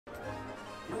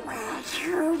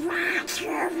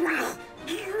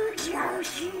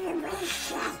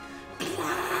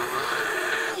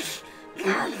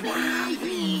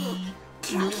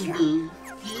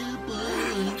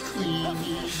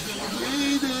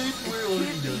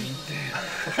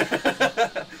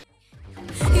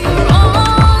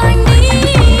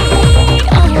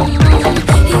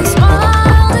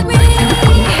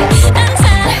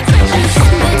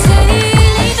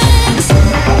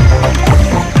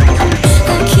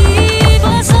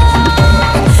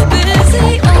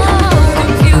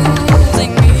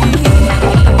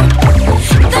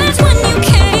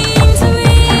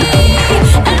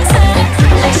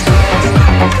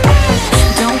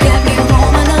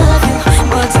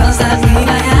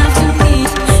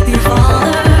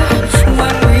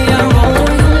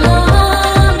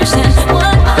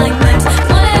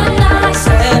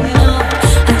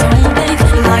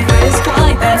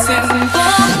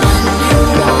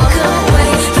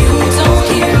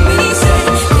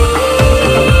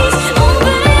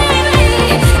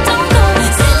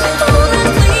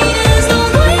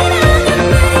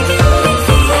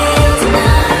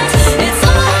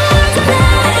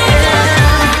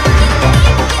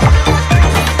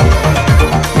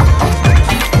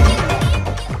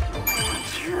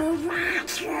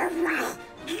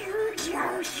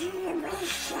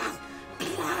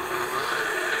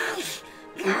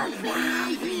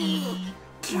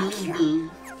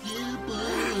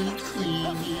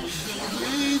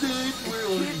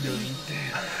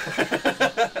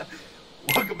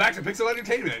Welcome back to Pixel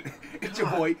Entertainment. It's your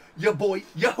boy,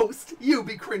 your host, you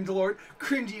be cringe lord,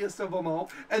 cringiest of them all,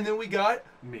 and then we got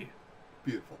me.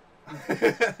 Beautiful.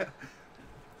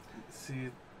 See,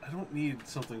 I don't need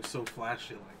something so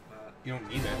flashy like that. You don't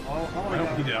need it. I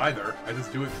don't need it either. I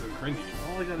just do it because I'm cringy.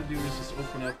 All I gotta do is just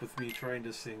open up with me trying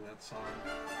to sing that song.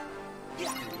 And,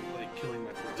 like, killing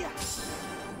my throat.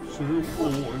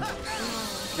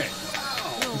 Okay.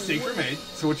 Mistakes were made.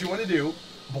 So what you want to do,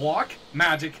 block,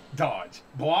 magic, dodge.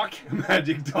 Block,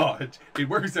 magic, dodge. It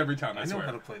works every time, I swear. know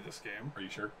how to play this game. Are you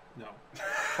sure? No.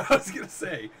 I was going to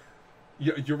say,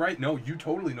 you're right. No, you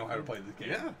totally know how to play this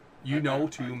game. Yeah. You know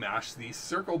to mash the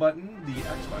circle button, the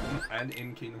X button, and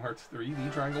in Kingdom Hearts 3, the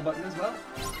triangle button as well.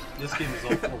 This game is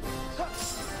all four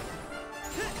buttons.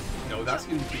 No, that's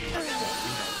going to be Kingdom Hearts 12.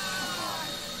 We know.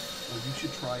 Well, you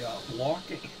should try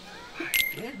blocking. I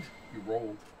did. You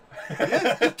rolled.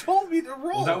 Yeah, you told me to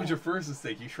roll. Well, that was your first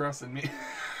mistake. You trusted me.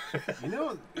 You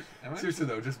know, seriously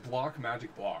though, just block,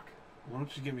 magic, block. Why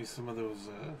don't you give me some of those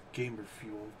gamer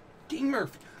fuel? Gamer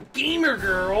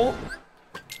girl.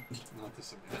 Not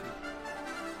this again.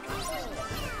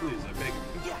 Please, I beg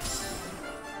you. Yes.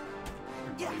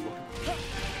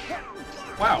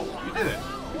 Wow, you did it.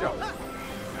 Good job.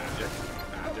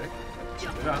 Magic.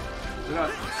 Get up.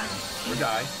 Or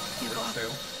die. Or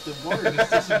fail. The water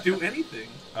just doesn't do anything.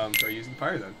 Try using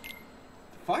fire then.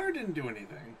 Fire didn't do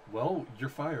anything. Well, you're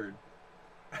fired.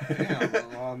 Yeah,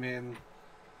 well, I mean...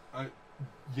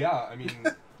 yeah, I mean,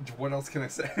 what else can I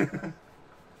say?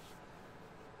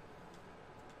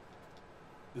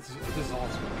 This is all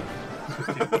it's going to be.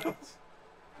 15 minutes.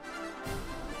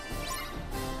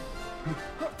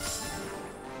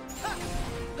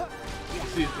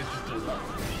 See, it just does that.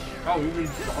 Oh, you mean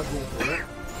dodge roll for it?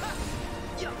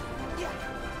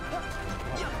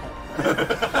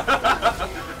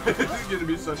 This is gonna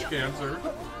be such cancer.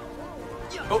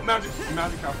 Oh, magic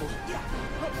apples.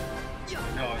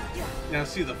 No, now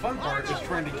see, the fun part is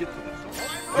trying to get to this.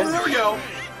 Oh, there we go.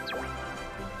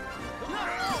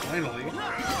 Finally.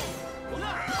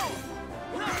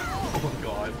 Oh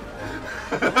god.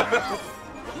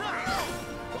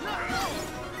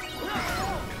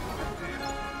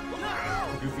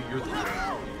 Goofy, you're the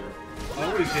hero. I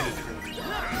always hated Trinity.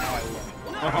 Now I love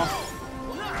it.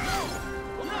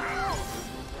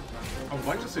 I would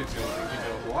like to say it's the only thing he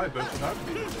knows why, but it's not to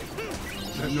be the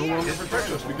thing. That no longer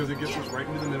protects us because it gets us right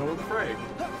into the middle of the fray.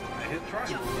 I hit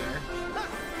triangle there.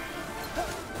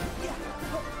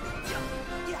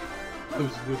 I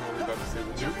was literally about to say,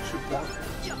 well, maybe you should block it.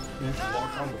 You should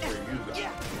block on before you use it.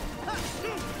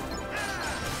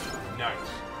 Nice.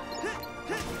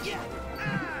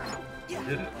 I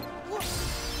did it.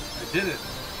 I did it.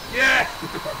 Yeah! Are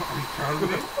you proud of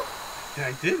me? Yeah, I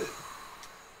did it.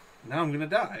 Now I'm gonna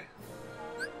die.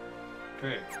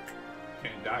 Okay.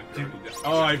 Can't die.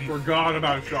 Oh, I forgot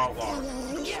about shot lock.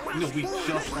 No, we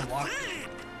just unlocked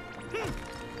it.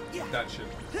 That should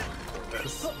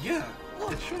this. Yeah,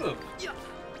 it should have.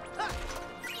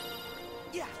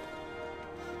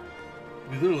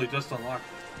 We literally just unlocked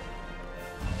it.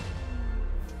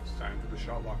 It's time for the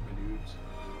shot lock, my dudes.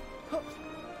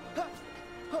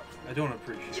 I don't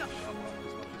appreciate shot lock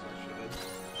as much as I should.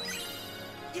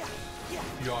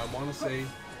 Yo, I want to say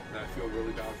that I feel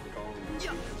really bad for calling Goofy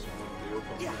because they were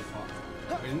probably really hot.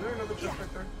 Wait, isn't there another chest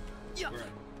back there? Where?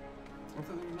 I thought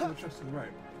there was another chest to the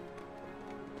right.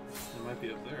 It might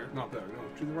be up there. Not there,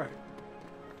 no, to the right.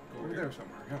 Go Over here. there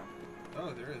somewhere, yeah.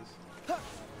 Oh, there is.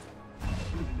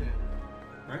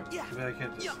 Right? Too bad I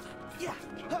can't just fucking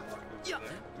jump block over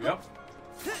there. Yep.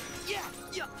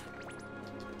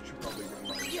 Should probably run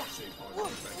by the safe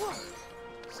point.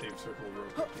 Save circle real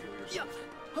quick to heal yourself.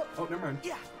 Oh, never mind.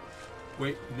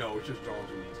 Wait, no, it's just Donald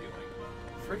who needs healing.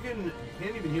 Friggin', you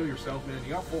can't even heal yourself, man.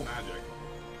 You got full magic.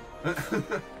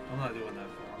 I'm not doing that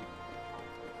for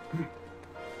him.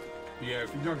 Yeah,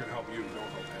 if he's not gonna help you,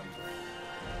 don't help him.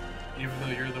 Even though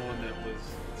you're the one that was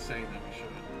saying that we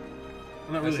shouldn't.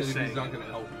 I'm not I really said if saying he's not gonna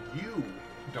help you,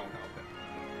 don't help him.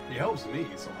 He helps me,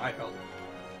 so I help him.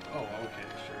 Oh, okay,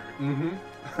 sure. Mm-hmm.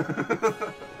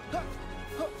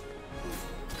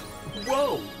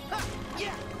 Whoa!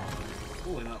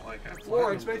 Totally not like I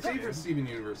Florence, my favorite Steven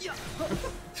Universe.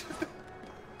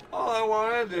 All I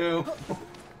wanna do.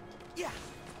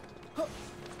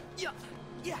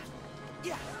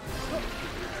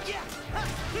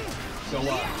 So,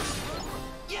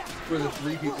 for the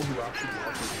 3 people who actually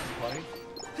watch this play,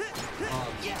 I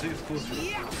think it's closer to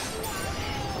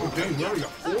oh dang, we already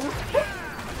got 4?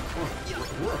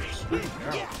 We're sweet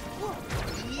now.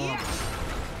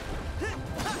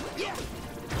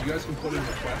 You guys can put in a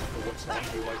request for what songs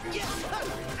you like me to sing.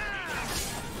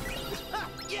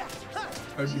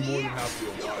 I'd be more than happy to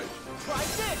oblige.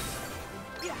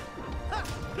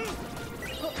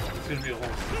 It's gonna be a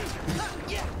whole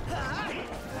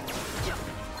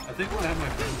I think we'll have my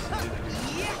friends do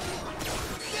that.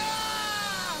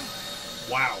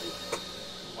 Wow.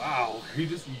 Wow. He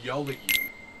just yelled at you.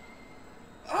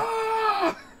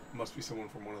 Ah! Must be someone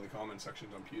from one of the comment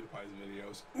sections on PewDiePie's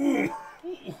videos. Ooh.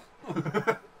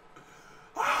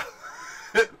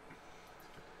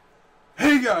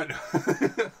 Hey, God.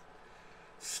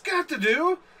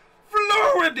 Scott-to-do,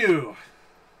 Florida-do.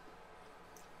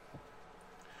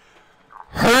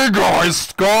 Hey guys,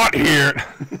 Scott here.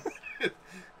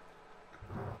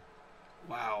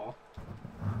 Wow.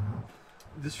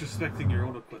 Disrespecting your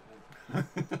own equipment.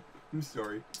 I'm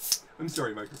sorry. I'm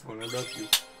sorry, microphone. I love you.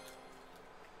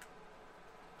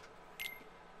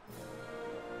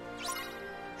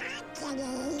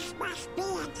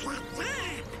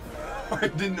 I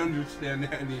didn't understand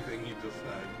anything he just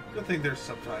said. Good thing there's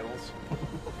subtitles.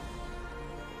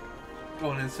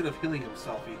 Oh, and instead of healing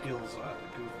himself, he heals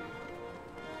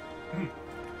Goofy.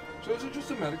 So is it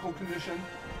just a medical condition?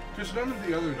 Because none of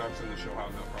the other ducks in the show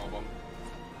have that problem.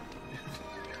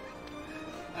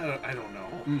 I don't know.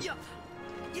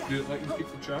 Did it let you kick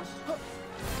the chest?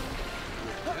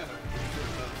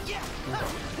 Yeah.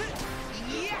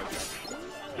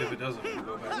 If it doesn't, we'll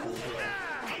go back to the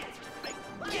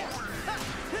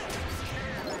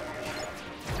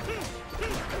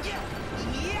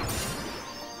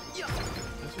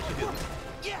That's what you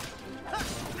get.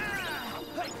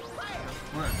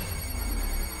 Right.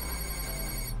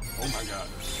 Oh my god.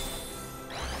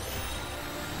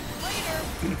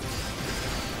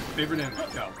 Favorite anime?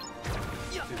 Go.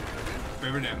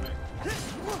 Favorite anime?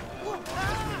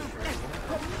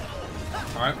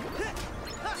 Alright.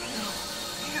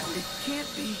 It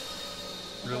can't be.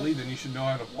 Really? Then you should know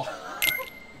how to block.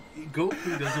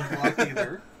 Goku doesn't block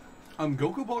either.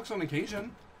 Goku blocks on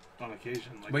occasion. On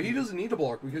occasion. Like But he doesn't need to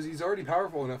block because he's already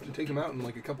powerful enough to take him out in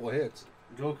like a couple of hits.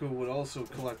 Goku would also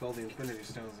collect all the Infinity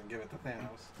Stones and give it to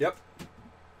Thanos. Yep.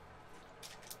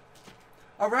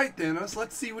 Alright, Thanos,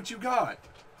 let's see what you got.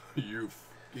 You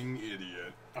fucking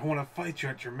idiot. I want to fight you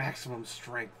at your maximum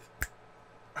strength.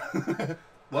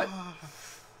 What?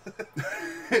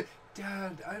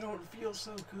 Dad, I don't feel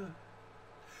so good.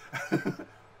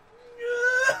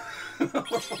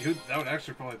 Dude, that would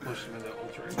actually probably push him into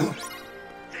Ultra Instinct.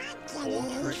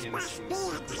 Ultra Instinct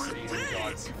Super Saiyan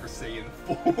God Super Saiyan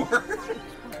 4.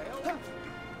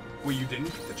 Wait, you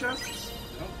didn't keep the chests?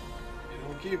 Nope. You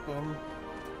don't keep them.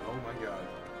 Oh my god.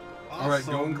 Awesome. Alright,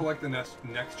 go and collect the next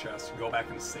chest, go back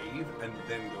and save, and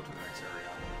then go to the next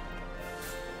area.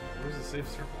 Where's the safe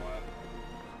circle at?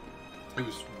 It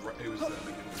was the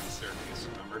beginning of the staircase,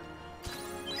 remember?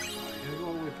 You gotta go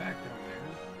all the way back down there.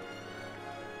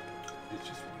 It's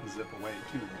just one zip away,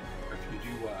 too. If you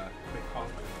do quick hop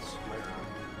and square.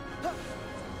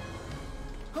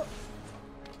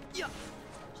 See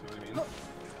what I mean?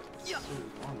 So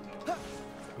long, though.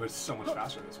 But it's so much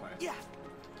faster this way.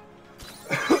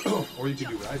 Or you could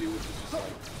do what I do, which is just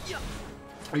like...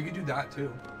 Or you could do that,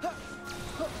 too.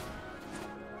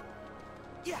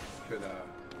 You could,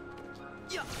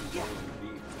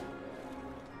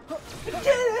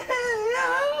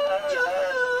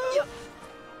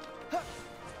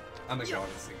 I'm a god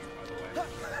at singing, by the way.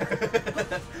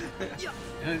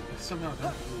 And I somehow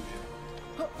don't believe you.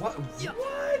 What?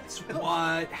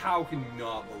 What? How can you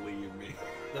not believe me?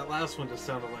 That last one just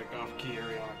sounded like off-key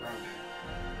Ariana Grande.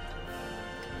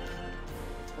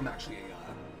 I'm actually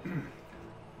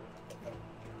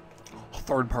a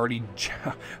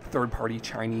third-party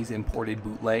Chinese imported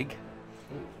bootleg.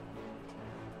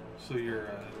 So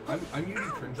you're. I'm using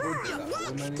cringe word, but that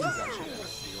whole my name is actually a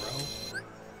 0.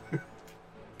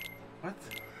 What?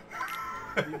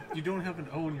 you don't have an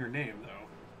O in your name,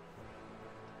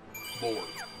 though. Lord.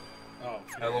 Oh.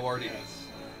 L-O-R-D. Yes.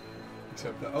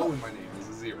 Except the O in my name is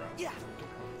a 0.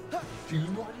 Do you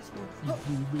know how to spell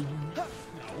cringe? No.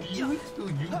 Do you know how to spell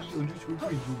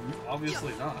UB_cringe?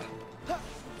 Obviously not.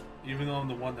 Even though I'm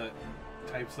the one that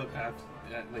types up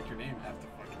like your name half the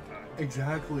fucking time.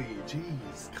 Exactly.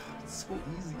 Jeez. God, it's so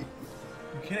easy.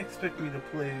 You can't expect me to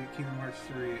play Kingdom Hearts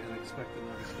 3 and expect them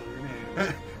to spell your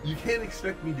name. You can't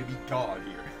expect me to be God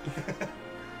here.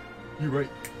 You're right.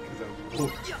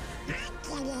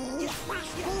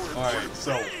 Alright,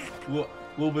 so, a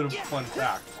little bit of fun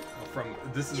fact from,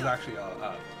 this is actually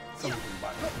something from the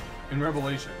Bible. In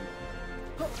Revelation,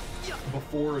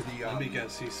 before the, let me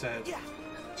guess, he said,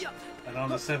 and on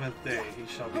the 7th day he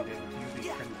shall be named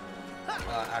UB_cringe.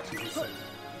 Actually he said,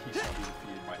 he shall be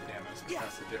defeated by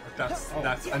Thanos.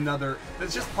 That's another,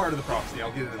 that's just part of the prophecy.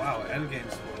 I'll get into wow, endgame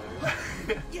spoiler.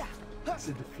 It's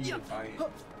defeated by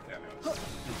Thanos.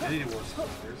 Infinity War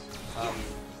spoilers.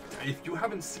 If you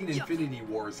haven't seen Infinity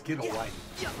Wars, get a life.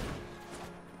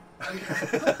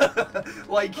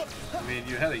 Like, I mean,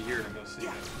 you had a year to go see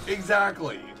it.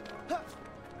 Exactly. I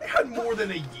had more than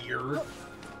a year.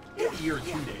 A year and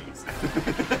 2 days.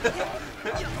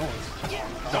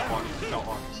 Jump on you.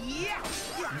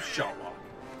 You shot lock.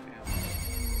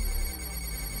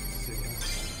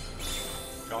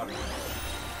 Got it.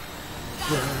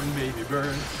 Burn, baby,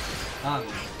 burn.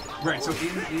 Right, so in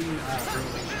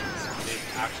Revelations, it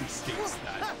actually states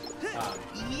that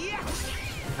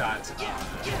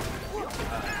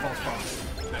false prophet,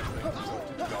 that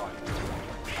exalted God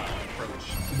approach,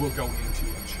 will go into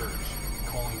a church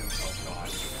calling himself God,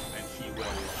 and he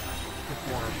will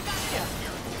perform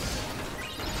miracles.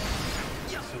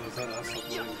 So is that us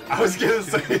uploading? I was gonna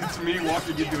say it's me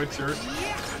walking into a church,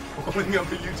 holding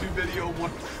up a YouTube video,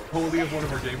 holding up one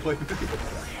of our gameplay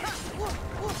videos.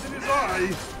 It is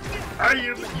I am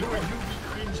your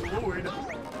UB_cringe lord.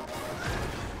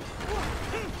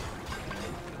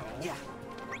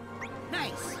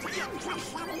 Nice.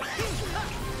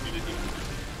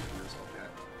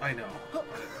 I know.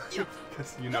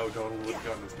 Because you know Donald would have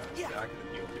gotten his back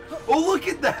and healed you. Oh, look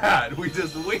at that! We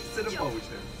just wasted a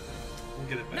potion. We'll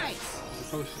get it back. Nice.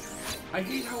 The potion. I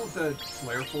hate how the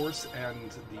flare force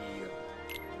and the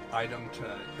item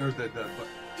to, or the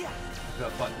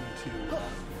button to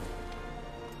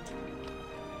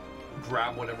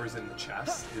grab whatever's in the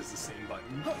chest is the same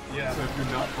button. Yeah. So if you're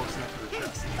not close enough to the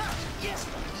chest,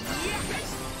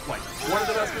 like one of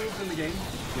the best moves in the game,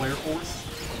 flare force.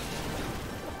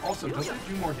 Also, doesn't it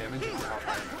do more damage if you're out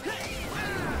high?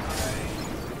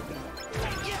 I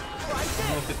don't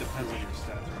know if it depends on your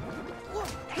stats or not.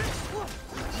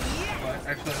 But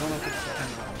actually, I don't know if it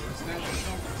depends on your stats or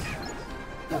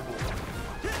not.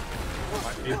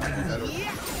 It would be better.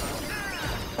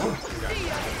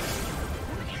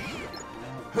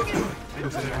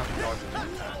 Because then you have to dodge it. I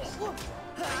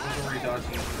was already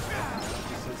dodging it.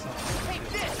 You said something.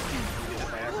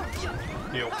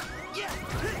 Heal.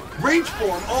 Rage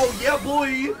form! Oh yeah, boy!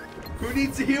 Who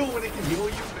needs to heal when it can heal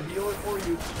you and heal it for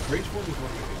you? Rage form is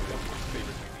one of my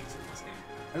favorite techniques in this game.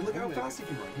 And look how fast he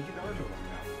can run. He can dodge over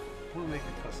now. We'll make a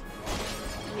custom.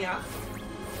 Yeah.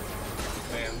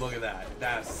 Man, look at that.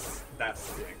 That's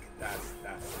sick. That's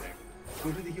sick.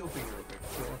 Go do the heal thing real quick.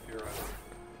 Fill up your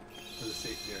for the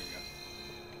safe. There you go.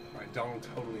 Alright, Donald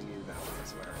totally needed that one, I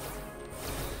swear.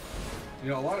 You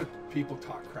know, a lot of people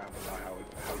talk crap about how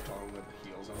Donald never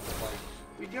heals. I'm just like,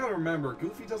 we gotta remember,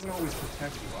 Goofy doesn't always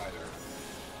protect you either.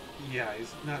 Yeah,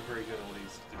 he's not very good at what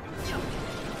he's doing.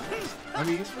 I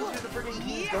mean, he's supposed to be the freaking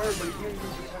key guard, but he can't even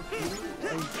protect you.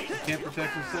 He can't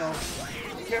protect himself.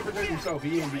 He can't protect himself.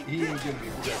 He ain't gonna be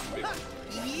protecting Big.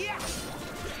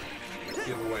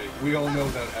 Either way, we all know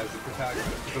that as the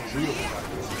protagonist, the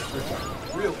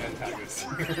real antagonist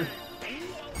here.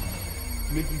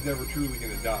 Mickey's never truly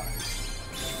gonna die.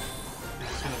 He's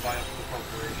just gonna buy up the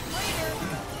corporation.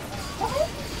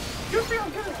 You feel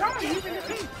gonna die even if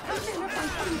I'm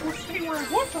trying to stay where I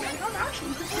want to. Like, I'm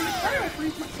actually just gonna die for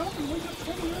myself and wake up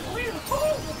 20 years later.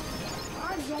 Oh!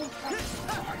 I don't have to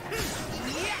die.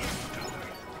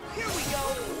 Here we go.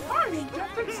 I'm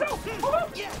death itself. Oh.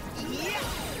 Yeah.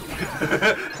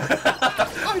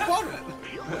 I bought it!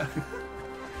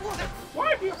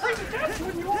 Why be afraid of death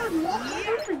when you already want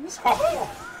movies? Oh.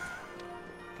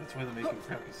 That's why they're making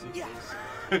crappy sequels.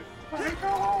 Let it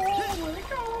go. Let it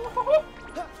go.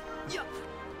 Yeah.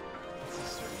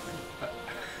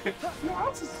 What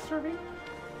else is disturbing?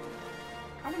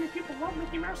 How many people love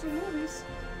Mickey Mouse in movies?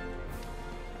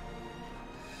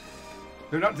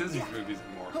 They're not Disney movies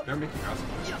anymore. They're Mickey Mouse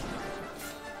movies.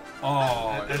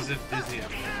 Oh, As if Disney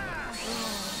ever.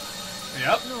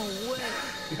 yep. No way.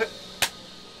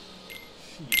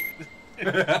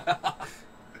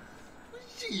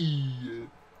 Shit.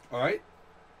 All right.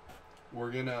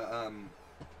 We're gonna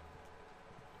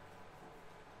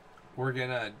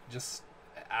just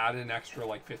add an extra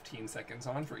like 15 seconds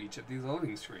on for each of these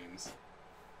loading screens.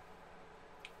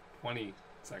 20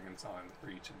 seconds on for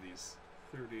each of these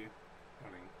 30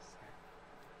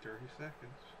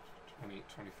 seconds. 20,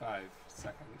 25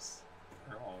 seconds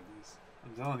for all of these.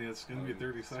 I'm telling you, it's gonna be loading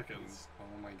 30 seconds. screens.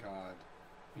 Oh my god.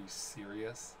 Are you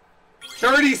serious?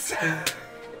 30 seconds!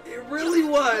 It really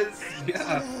was!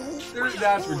 Yeah.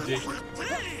 That's ridiculous.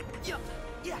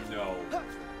 Yeah. No.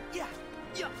 Yeah.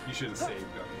 You should have saved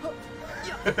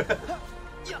them.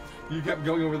 You kept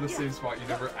going over the same spot. You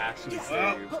never actually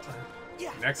saved.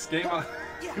 Next game on.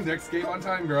 Next game on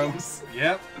time, Grumps.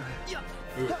 Yep.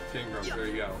 Ooh, Game Grumps. There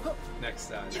you go. Next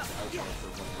outro for one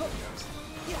of the videos.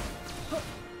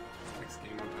 Next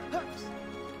game on time,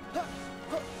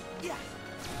 Grumps.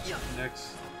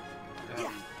 Next.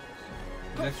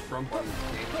 Next Grump on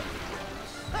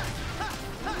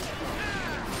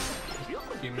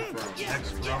Game of Thrones.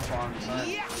 Next Grump on time.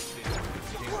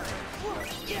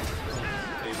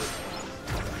 Favorite.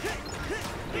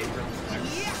 Game Grumps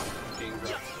next. Game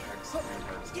Grumps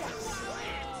next.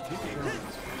 Game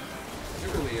Grumps. It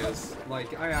really is. Like,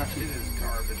 I actually. It is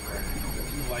garbage, right? If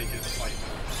you like it, fight.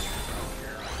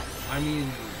 I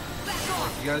mean,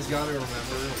 you guys gotta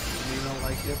remember, if you don't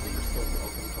like it, but you're still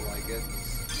welcome to like it.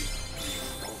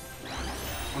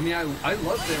 I mean, I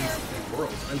love things in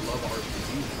worlds. I love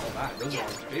RPGs and all that. Those are my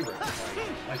favorites.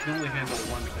 Like, I can only handle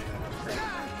one thing at a time.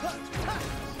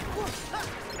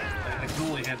 I can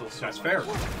only handle so that's much. fair.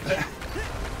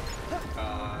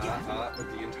 With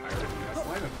the entire DS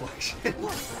lineup collection.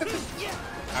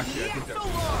 Actually, I think that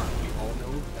we all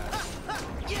know that.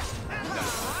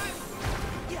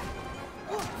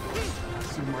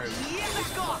 Super Mario.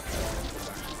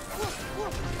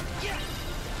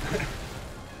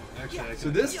 Actually, So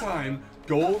this time,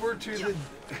 go over to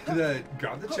the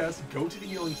grab the chest, go to the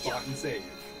healing spot, and save.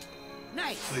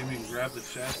 Nice. So you mean grab the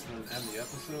chest and then end the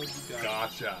episode? You got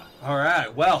Gotcha. All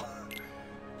right. Well,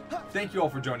 thank you all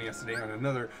for joining us today on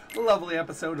another lovely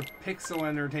episode of Pixel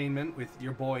Entertainment with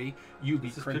your boy UB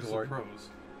This is Cringe Pixel Lord. Pros.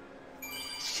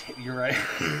 Shit, you're right.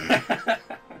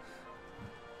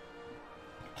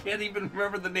 Can't even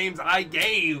remember the names I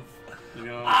gave. You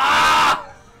know. Ah!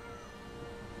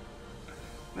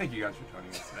 Thank you guys for joining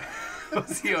us today. We'll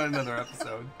see you on another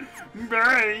episode.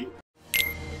 Bye.